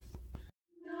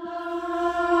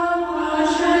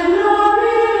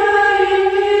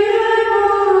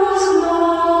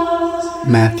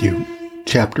Matthew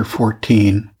chapter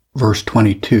 14, verse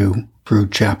 22 through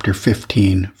chapter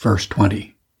 15, verse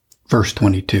 20. Verse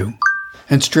 22.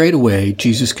 And straightway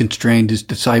Jesus constrained his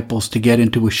disciples to get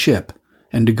into a ship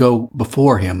and to go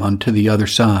before him unto the other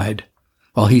side,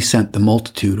 while he sent the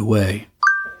multitude away.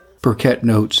 Burkett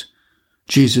notes,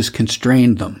 Jesus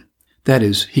constrained them. That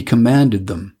is, he commanded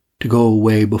them to go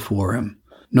away before him.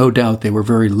 No doubt they were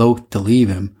very loath to leave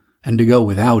him and to go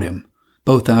without him,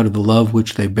 both out of the love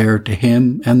which they bear to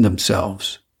him and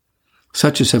themselves.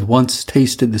 Such as have once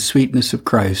tasted the sweetness of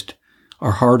Christ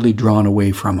are hardly drawn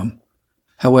away from him.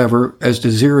 However, as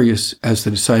desirous as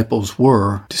the disciples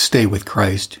were to stay with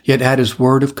Christ, yet at his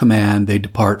word of command they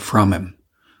depart from him.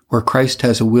 Where Christ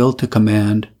has a will to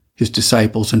command, his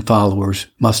disciples and followers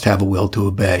must have a will to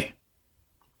obey.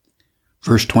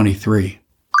 Verse 23.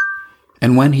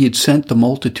 And when he had sent the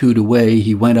multitude away,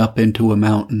 he went up into a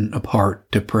mountain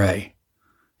apart to pray.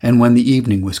 And when the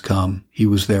evening was come, he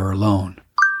was there alone.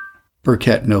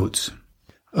 Burkett notes,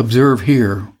 observe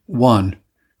here, 1.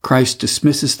 Christ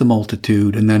dismisses the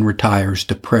multitude and then retires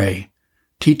to pray,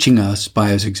 teaching us by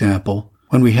his example,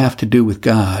 when we have to do with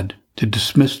God, to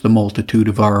dismiss the multitude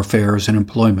of our affairs and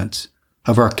employments,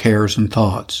 of our cares and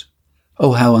thoughts.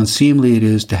 Oh, how unseemly it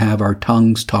is to have our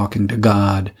tongues talking to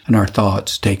God and our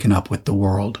thoughts taken up with the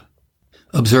world.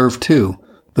 Observe, too,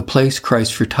 the place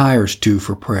Christ retires to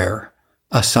for prayer,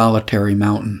 a solitary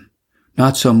mountain,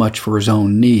 not so much for his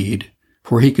own need,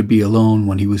 for he could be alone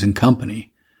when he was in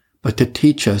company, but to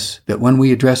teach us that when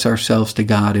we address ourselves to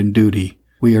God in duty,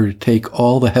 we are to take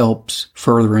all the helps,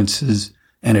 furtherances,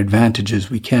 and advantages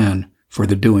we can for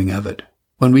the doing of it.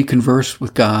 When we converse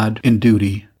with God in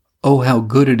duty, oh, how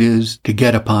good it is to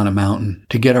get upon a mountain,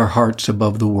 to get our hearts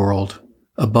above the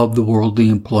worldly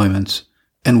employments,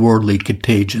 and worldly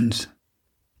contagions.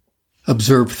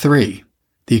 Observe 3.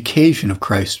 The occasion of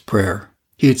Christ's prayer.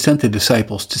 He had sent the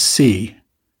disciples to sea.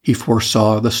 He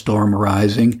foresaw the storm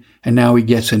arising, and now he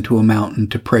gets into a mountain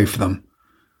to pray for them,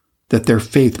 that their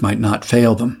faith might not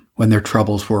fail them when their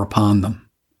troubles were upon them.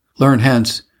 Learn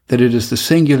hence that it is the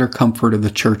singular comfort of the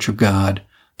Church of God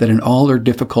that in all her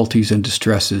difficulties and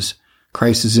distresses,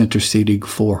 Christ is interceding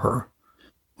for her.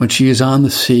 When she is on the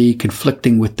sea,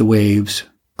 conflicting with the waves,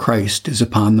 Christ is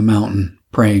upon the mountain,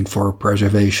 praying for her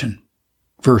preservation.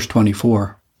 Verse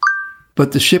 24.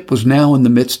 But the ship was now in the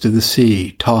midst of the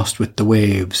sea, tossed with the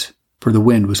waves, for the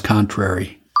wind was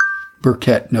contrary.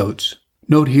 Burkett notes,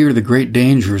 note here the great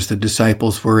dangers the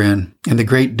disciples were in, and the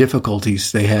great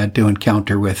difficulties they had to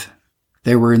encounter with.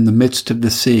 They were in the midst of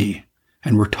the sea,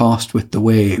 and were tossed with the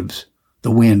waves.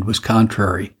 The wind was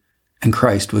contrary, and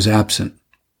Christ was absent.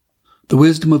 The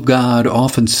wisdom of God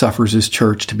often suffers his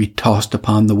church to be tossed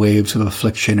upon the waves of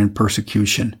affliction and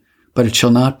persecution, but it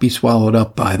shall not be swallowed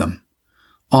up by them.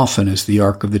 Often is the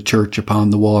ark of the church upon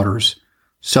the waters,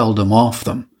 seldom off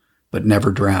them, but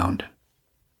never drowned.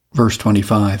 Verse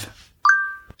 25.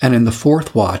 And in the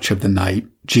 4th watch of the night,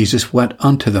 Jesus went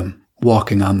unto them,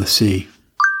 walking on the sea.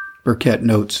 Burkett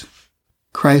notes,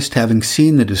 Christ, having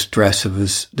seen the distress of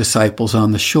his disciples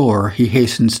on the shore, he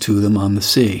hastens to them on the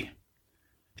sea.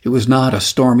 It was not a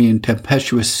stormy and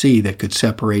tempestuous sea that could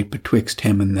separate betwixt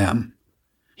him and them.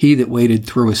 He that waded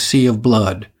through a sea of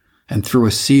blood and through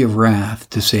a sea of wrath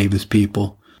to save his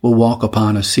people will walk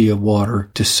upon a sea of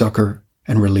water to succor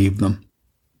and relieve them.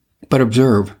 But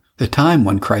observe the time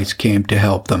when Christ came to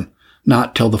help them,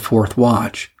 not till the 4th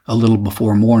watch, a little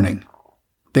before morning.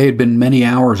 They had been many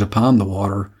hours upon the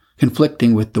water,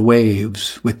 conflicting with the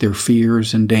waves, with their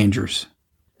fears and dangers.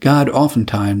 God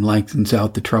oftentimes lengthens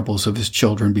out the troubles of his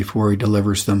children before he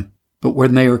delivers them, but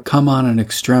when they are come on an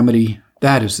extremity,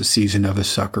 that is the season of his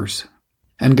succors.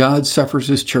 And God suffers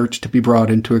his church to be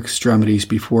brought into extremities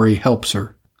before he helps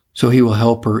her, so he will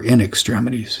help her in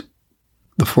extremities.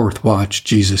 The 4th watch,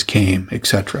 Jesus came,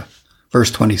 etc.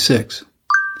 Verse 26.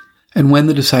 And when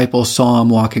the disciples saw him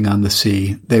walking on the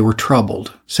sea, they were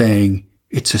troubled, saying,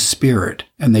 It's a spirit,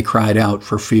 and they cried out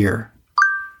for fear.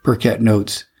 Burkett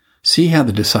notes, see how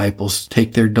the disciples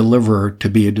take their deliverer to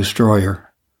be a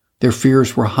destroyer. Their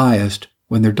fears were highest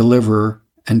when their deliverer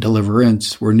and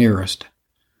deliverance were nearest.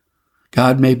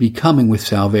 God may be coming with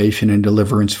salvation and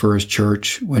deliverance for his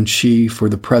church when she, for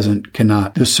the present,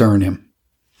 cannot discern him.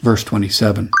 Verse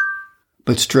 27.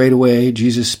 But straightway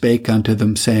Jesus spake unto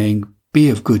them, saying, Be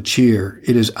of good cheer,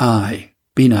 it is I,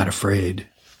 be not afraid.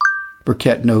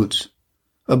 Burkett notes,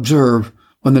 observe,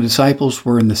 when the disciples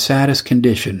were in the saddest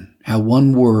condition, how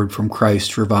one word from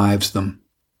Christ revives them.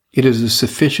 It is a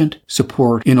sufficient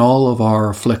support in all of our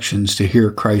afflictions to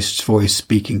hear Christ's voice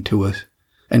speaking to us,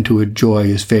 and to enjoy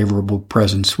his favorable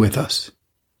presence with us.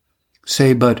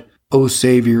 Say but, O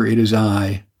Savior, it is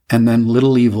I, and then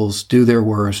little evils do their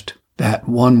worst, that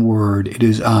one word, "it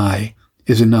is I,"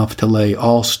 is enough to lay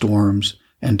all storms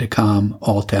and to calm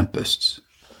all tempests.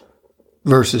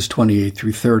 Verses 28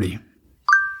 through 30.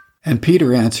 And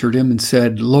Peter answered him and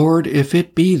said, "Lord, if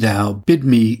it be thou, bid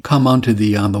me come unto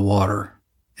thee on the water."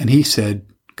 And he said,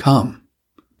 "Come."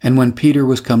 And when Peter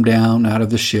was come down out of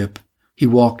the ship, he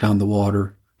walked on the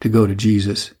water to go to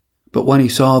Jesus. But when he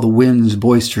saw the winds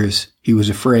boisterous, he was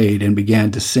afraid and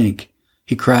began to sink.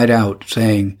 He cried out,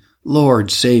 saying,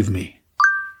 "Lord, save me."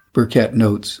 Burkett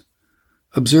notes,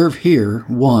 observe here,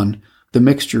 1, the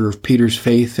mixture of Peter's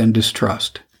faith and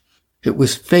distrust. It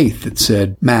was faith that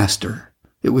said, "Master."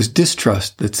 It was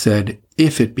distrust that said,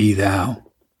 "If it be thou."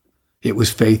 It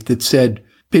was faith that said,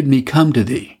 "Bid me come to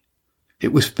thee."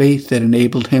 It was faith that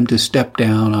enabled him to step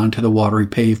down onto the watery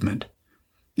pavement.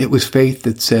 It was faith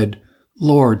that said,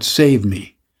 "Lord, save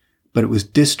me." But it was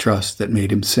distrust that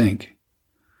made him sink.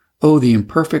 Oh, the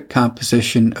imperfect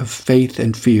composition of faith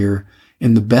and fear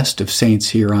in the best of saints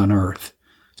here on earth.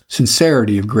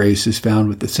 Sincerity of grace is found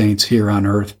with the saints here on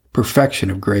earth, perfection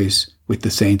of grace with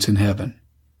the saints in heaven.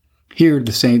 Here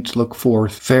the saints look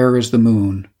forth fair as the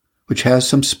moon, which has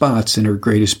some spots in her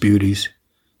greatest beauties.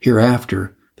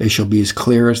 Hereafter they shall be as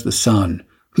clear as the sun,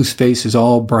 whose face is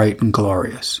all bright and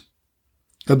glorious.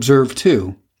 Observe,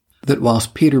 too, that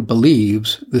whilst Peter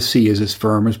believes, the sea is as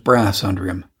firm as brass under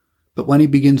him, but when he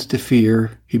begins to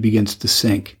fear, he begins to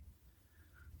sink.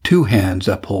 2 hands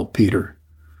uphold Peter,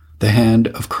 the hand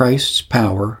of Christ's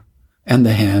power and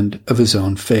the hand of his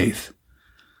own faith.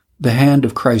 The hand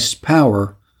of Christ's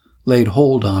power laid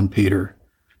hold on Peter,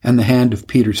 and the hand of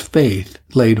Peter's faith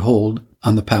laid hold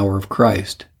on the power of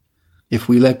Christ. If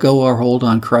we let go our hold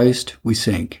on Christ, we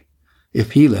sink.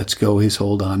 If he lets go his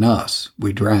hold on us,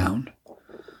 we drown.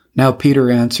 Now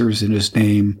Peter answers in his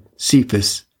name,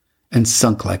 Cephas, and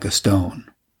sunk like a stone.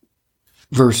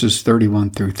 Verses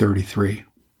 31 through 33.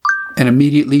 And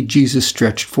immediately Jesus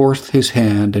stretched forth his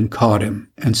hand and caught him,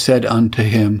 and said unto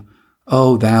him,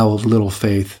 O thou of little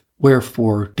faith,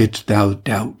 wherefore didst thou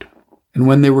doubt? And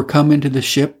when they were come into the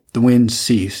ship, the wind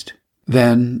ceased.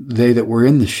 Then they that were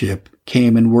in the ship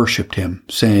came and worshipped him,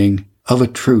 saying, Of a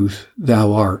truth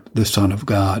thou art the Son of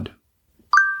God.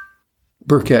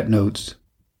 Burkett notes,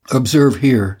 observe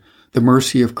here, the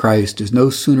mercy of Christ is no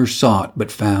sooner sought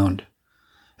but found.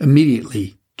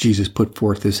 Immediately Jesus put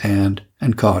forth his hand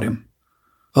and caught him.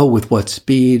 Oh, with what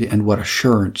speed and what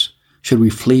assurance should we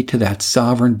flee to that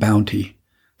sovereign bounty,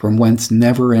 from whence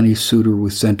never any suitor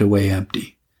was sent away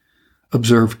empty.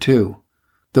 Observe, too,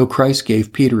 though Christ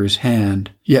gave Peter his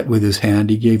hand, yet with his hand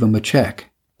he gave him a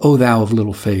check. O thou of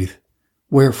little faith,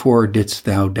 wherefore didst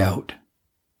thou doubt?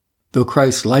 Though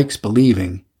Christ likes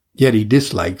believing, yet he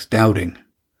dislikes doubting.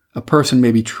 A person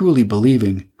may be truly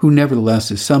believing, who nevertheless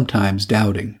is sometimes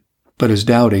doubting, but his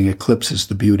doubting eclipses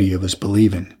the beauty of his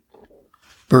believing.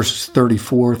 Verses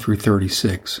 34 through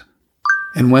 36.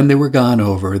 And when they were gone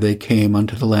over, they came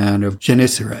unto the land of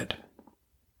Gennesaret.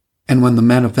 And when the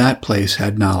men of that place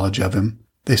had knowledge of him,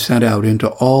 they sent out into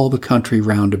all the country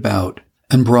round about,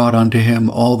 and brought unto him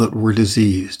all that were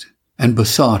diseased, and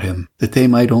besought him that they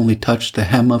might only touch the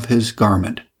hem of his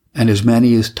garment, and as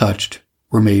many as touched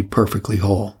were made perfectly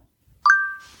whole.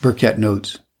 Burkett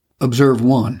notes, observe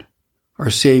 1,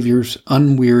 our Saviour's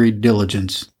unwearied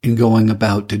diligence in going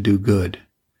about to do good.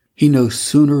 He no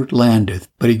sooner landeth,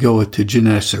 but he goeth to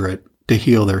Gennesaret to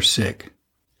heal their sick.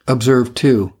 Observe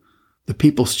 2, the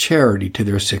people's charity to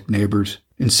their sick neighbors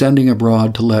in sending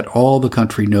abroad to let all the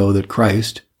country know that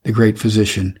Christ, the great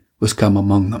physician, was come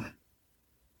among them.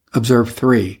 Observe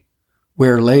 3,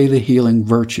 where lay the healing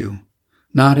virtue,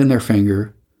 not in their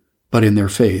finger, but in their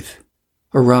faith,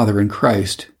 or rather in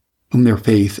Christ, whom their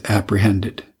faith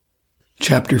apprehended.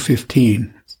 Chapter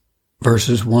 15,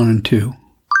 verses 1 and 2.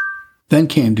 Then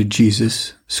came to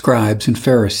Jesus scribes and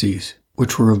Pharisees,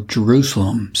 which were of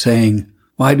Jerusalem, saying,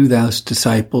 Why do thou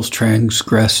disciples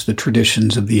transgress the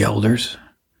traditions of the elders?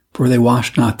 For they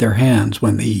wash not their hands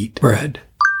when they eat bread.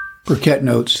 Burkett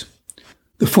notes,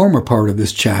 the former part of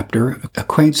this chapter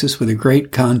acquaints us with a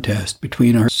great contest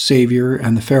between our Savior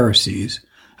and the Pharisees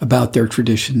about their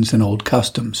traditions and old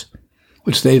customs,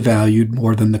 which they valued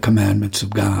more than the commandments of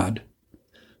God.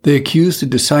 They accused the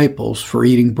disciples for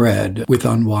eating bread with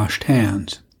unwashed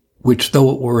hands, which,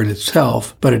 though it were in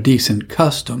itself but a decent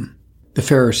custom, the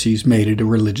Pharisees made it a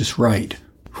religious rite,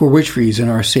 for which reason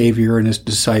our Savior and his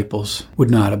disciples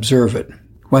would not observe it,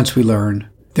 whence we learn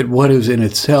that what is in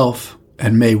itself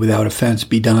and may without offense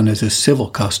be done as a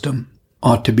civil custom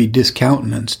ought to be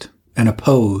discountenanced and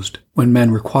opposed when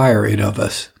men require it of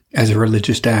us as a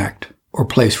religious act or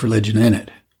place religion in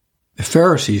it. The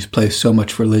Pharisees placed so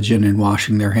much religion in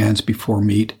washing their hands before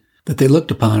meat that they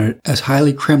looked upon it as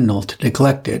highly criminal to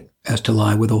neglect it as to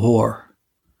lie with a whore.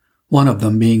 One of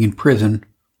them, being in prison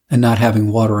and not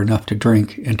having water enough to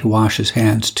drink and to wash his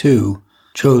hands too,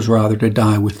 chose rather to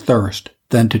die with thirst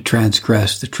than to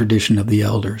transgress the tradition of the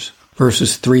elders.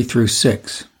 Verses 3 through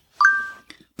 6.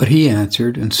 But he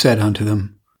answered and said unto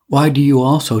them, Why do you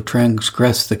also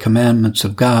transgress the commandments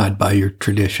of God by your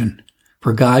tradition?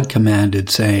 For God commanded,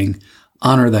 saying,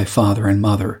 Honor thy father and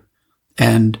mother,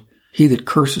 and he that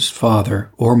curses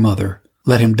father or mother,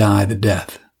 let him die the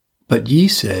death. But ye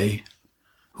say,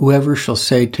 Whoever shall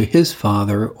say to his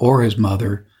father or his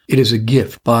mother, It is a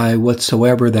gift by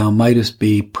whatsoever thou mightest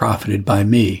be profited by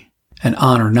me, and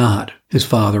honor not his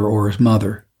father or his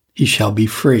mother, he shall be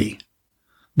free.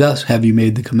 Thus have you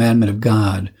made the commandment of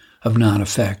God of none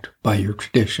effect by your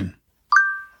tradition.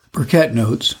 Burkett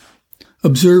notes,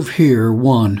 Observe here,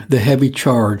 1, the heavy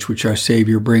charge which our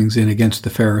Savior brings in against the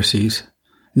Pharisees,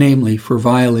 namely for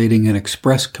violating an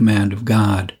express command of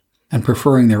God and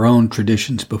preferring their own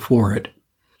traditions before it.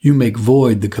 You make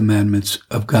void the commandments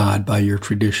of God by your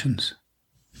traditions.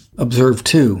 Observe,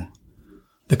 2,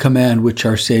 the command which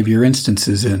our Savior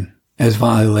instances in, as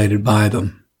violated by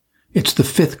them. It's the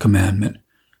 5th commandment,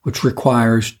 which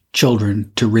requires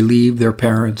children to relieve their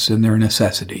parents in their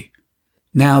necessity.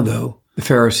 Now, though, the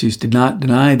Pharisees did not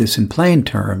deny this in plain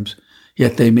terms,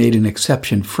 yet they made an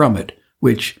exception from it,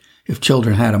 which, if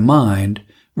children had a mind,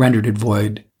 rendered it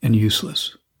void and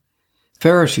useless.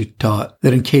 Pharisees taught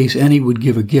that in case any would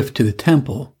give a gift to the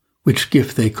temple, which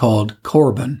gift they called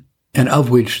korban, and of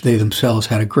which they themselves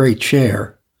had a great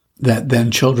share, that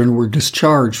then children were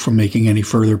discharged from making any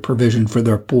further provision for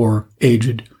their poor,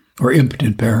 aged, or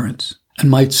impotent parents, and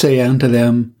might say unto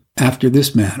them after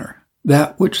this manner,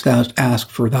 That which thou hast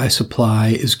asked for thy supply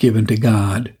is given to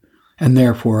God, and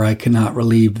therefore I cannot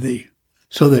relieve thee.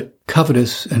 So that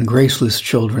covetous and graceless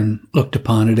children looked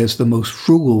upon it as the most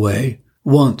frugal way,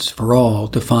 once for all,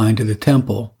 to find to the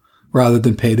temple, rather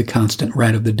than pay the constant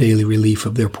rent of the daily relief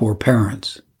of their poor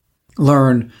parents.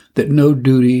 Learn that no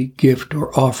duty, gift,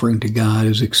 or offering to God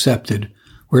is accepted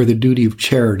where the duty of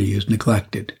charity is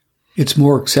neglected. It's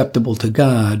more acceptable to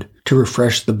God to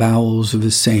refresh the bowels of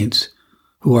his saints,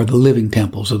 who are the living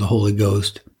temples of the Holy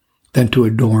Ghost, than to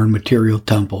adorn material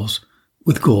temples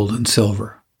with gold and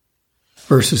silver.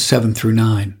 Verses 7 through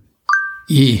 9.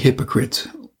 Ye hypocrites,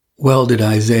 well did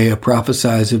Isaiah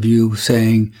prophesy of you,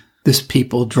 saying, This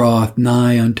people draweth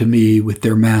nigh unto me with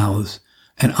their mouths,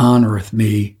 and honoureth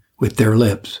me with their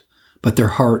lips, but their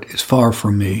heart is far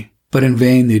from me. But in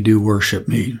vain they do worship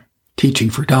me,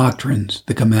 teaching for doctrines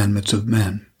the commandments of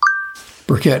men.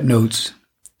 Burkett notes,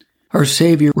 Our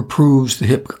Savior reproves the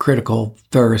hypocritical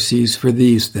Pharisees for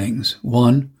these things.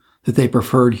 1, that they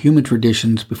preferred human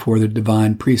traditions before the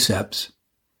divine precepts.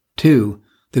 2,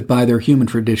 that by their human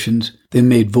traditions they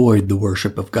made void the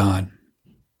worship of God.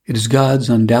 It is God's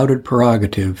undoubted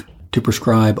prerogative to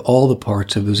prescribe all the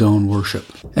parts of his own worship,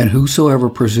 and whosoever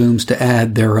presumes to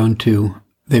add thereunto,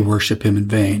 they worship him in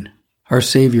vain. Our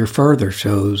Savior further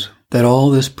shows that all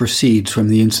this proceeds from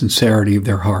the insincerity of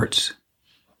their hearts.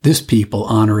 This people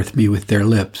honoureth me with their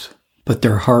lips, but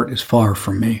their heart is far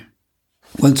from me.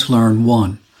 Whence learn,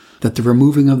 1, that the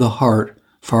removing of the heart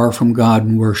far from God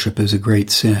in worship is a great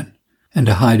sin, and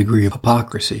a high degree of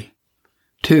hypocrisy.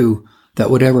 2, that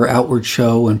whatever outward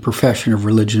show and profession of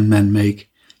religion men make,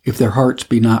 if their hearts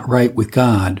be not right with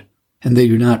God, and they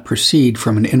do not proceed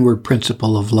from an inward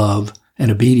principle of love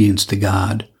and obedience to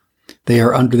God, they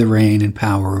are under the reign and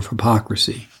power of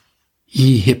hypocrisy.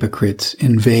 Ye hypocrites,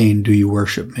 in vain do you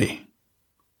worship me.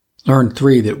 Learn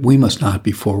 3, that we must not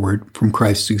be forward from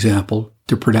Christ's example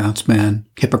to pronounce man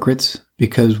hypocrites,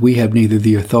 because we have neither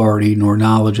the authority nor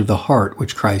knowledge of the heart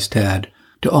which Christ had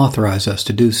to authorize us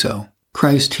to do so.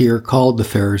 Christ here called the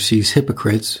Pharisees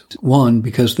hypocrites, 1,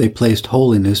 because they placed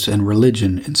holiness and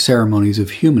religion in ceremonies of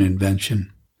human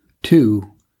invention.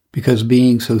 2, because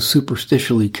being so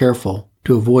superstitiously careful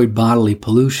to avoid bodily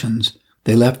pollutions,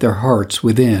 they left their hearts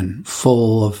within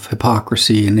full of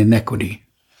hypocrisy and iniquity.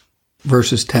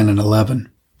 Verses 10 and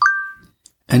 11.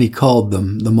 And he called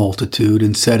them, the multitude,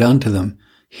 and said unto them,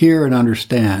 Hear and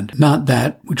understand, not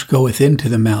that which goeth into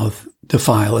the mouth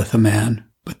defileth a man,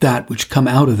 but that which come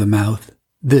out of the mouth,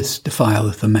 this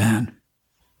defileth a man.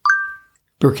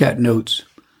 Burkett notes,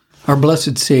 Our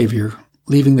blessed Savior,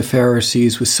 leaving the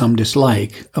Pharisees with some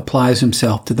dislike, applies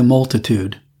himself to the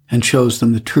multitude, and shows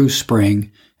them the true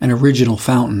spring and original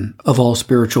fountain of all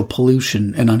spiritual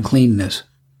pollution and uncleanness,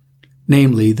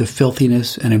 namely the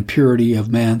filthiness and impurity of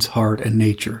man's heart and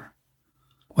nature.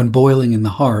 When boiling in the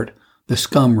heart, the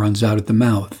scum runs out of the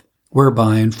mouth,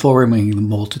 whereby informing the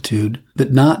multitude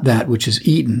that not that which is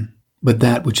eaten but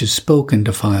that which is spoken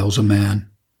defiles a man.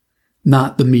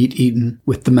 Not the meat eaten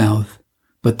with the mouth,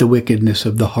 but the wickedness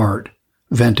of the heart,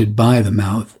 vented by the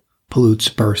mouth, pollutes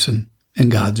a person in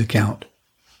God's account.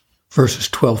 Verses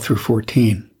 12 through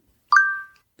 14.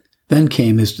 Then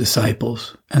came his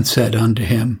disciples, and said unto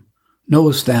him,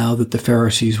 Knowest thou that the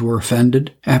Pharisees were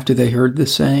offended after they heard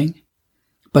this saying?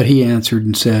 But he answered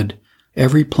and said,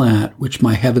 Every plant which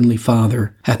my heavenly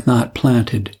Father hath not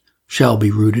planted shall be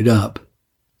rooted up.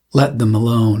 Let them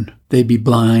alone, they be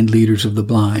blind leaders of the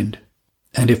blind.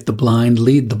 And if the blind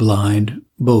lead the blind,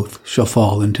 both shall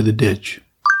fall into the ditch.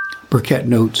 Burkett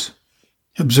notes,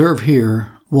 Observe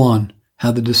here, 1,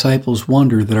 how the disciples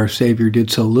wonder that our Savior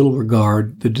did so little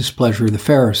regard the displeasure of the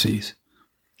Pharisees.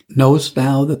 Knowest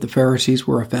thou that the Pharisees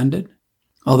were offended?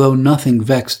 Although nothing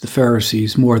vexed the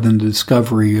Pharisees more than the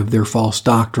discovery of their false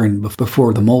doctrine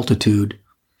before the multitude,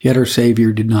 yet our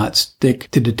Savior did not stick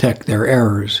to detect their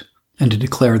errors and to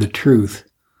declare the truth,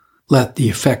 let the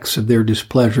effects of their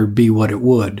displeasure be what it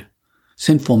would.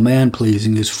 Sinful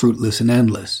man-pleasing is fruitless and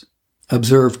endless.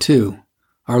 Observe, too,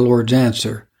 our Lord's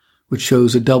answer, which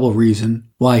shows a double reason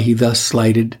why he thus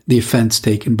slighted the offense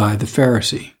taken by the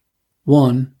Pharisee.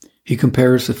 1, he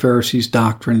compares the Pharisees'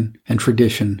 doctrine and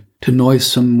tradition to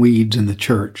noisome weeds in the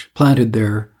church, planted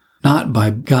there not by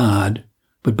God,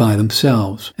 but by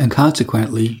themselves, and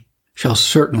consequently shall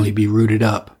certainly be rooted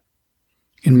up.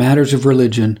 In matters of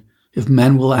religion, if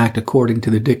men will act according to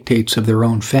the dictates of their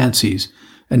own fancies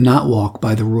and not walk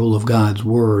by the rule of God's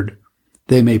word,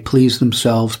 they may please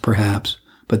themselves perhaps,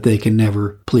 but they can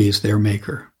never please their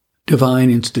Maker. Divine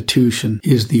institution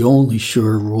is the only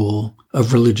sure rule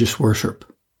of religious worship.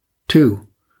 2,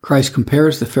 Christ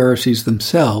compares the Pharisees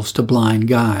themselves to blind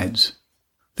guides.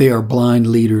 They are blind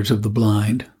leaders of the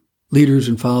blind, leaders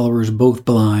and followers both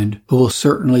blind, who will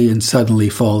certainly and suddenly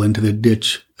fall into the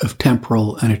ditch of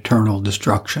temporal and eternal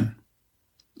destruction.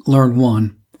 Learn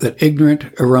 1, that ignorant,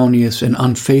 erroneous, and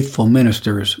unfaithful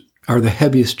ministers are the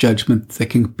heaviest judgment that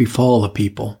can befall a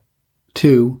people.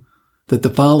 2, that the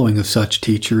following of such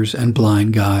teachers and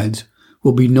blind guides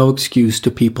will be no excuse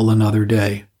to people another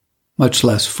day, much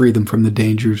less free them from the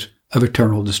dangers of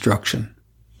eternal destruction.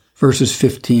 Verses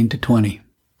 15 to 20.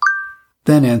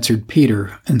 Then answered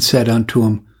Peter and said unto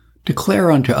him,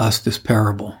 Declare unto us this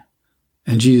parable.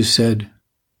 And Jesus said,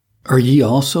 Are ye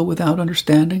also without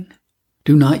understanding?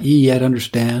 Do not ye yet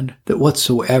understand that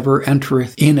whatsoever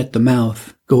entereth in at the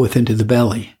mouth goeth into the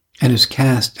belly, and is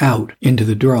cast out into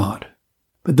the draught?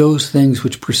 But those things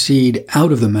which proceed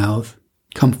out of the mouth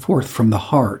come forth from the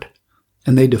heart,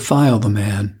 and they defile the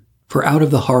man. For out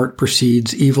of the heart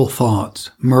proceeds evil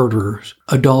thoughts, murders,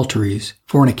 adulteries,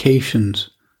 fornications,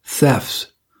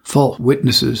 thefts, false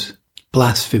witnesses,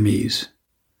 blasphemies.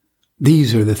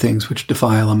 These are the things which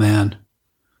defile a man.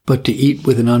 But to eat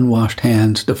with an unwashed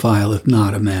hands defileth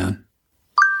not a man.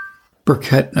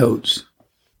 Burkett notes,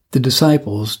 the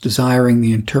disciples, desiring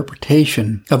the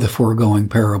interpretation of the foregoing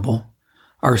parable,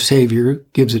 our Savior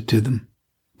gives it to them,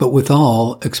 but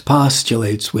withal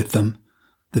expostulates with them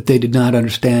that they did not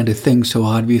understand a thing so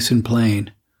obvious and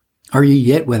plain. Are ye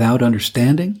yet without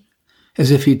understanding? As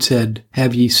if he'd said,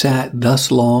 Have ye sat thus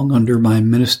long under my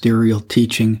ministerial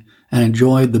teaching and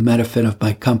enjoyed the benefit of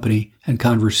my company and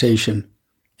conversation,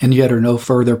 and yet are no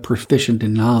further proficient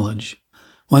in knowledge?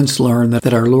 Whence learn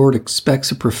that our Lord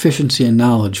expects a proficiency in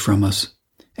knowledge from us,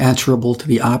 answerable to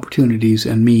the opportunities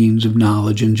and means of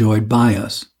knowledge enjoyed by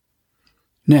us.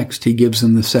 Next, he gives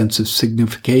them the sense of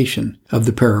signification of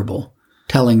the parable,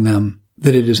 telling them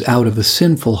that it is out of a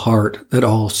sinful heart that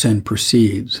all sin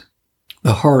proceeds.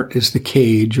 The heart is the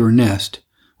cage or nest,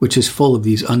 which is full of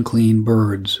these unclean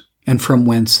birds, and from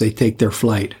whence they take their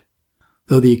flight.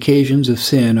 Though the occasions of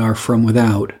sin are from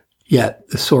without, yet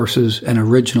the sources and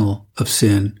original of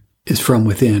sin is from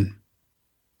within.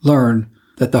 Learn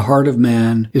that the heart of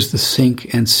man is the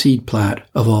sink and seed plat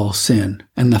of all sin,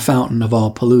 and the fountain of all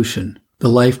pollution. The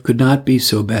life could not be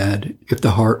so bad if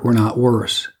the heart were not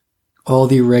worse. All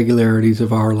the irregularities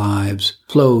of our lives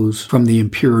flows from the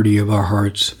impurity of our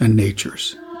hearts and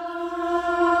natures.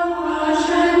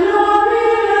 Hashem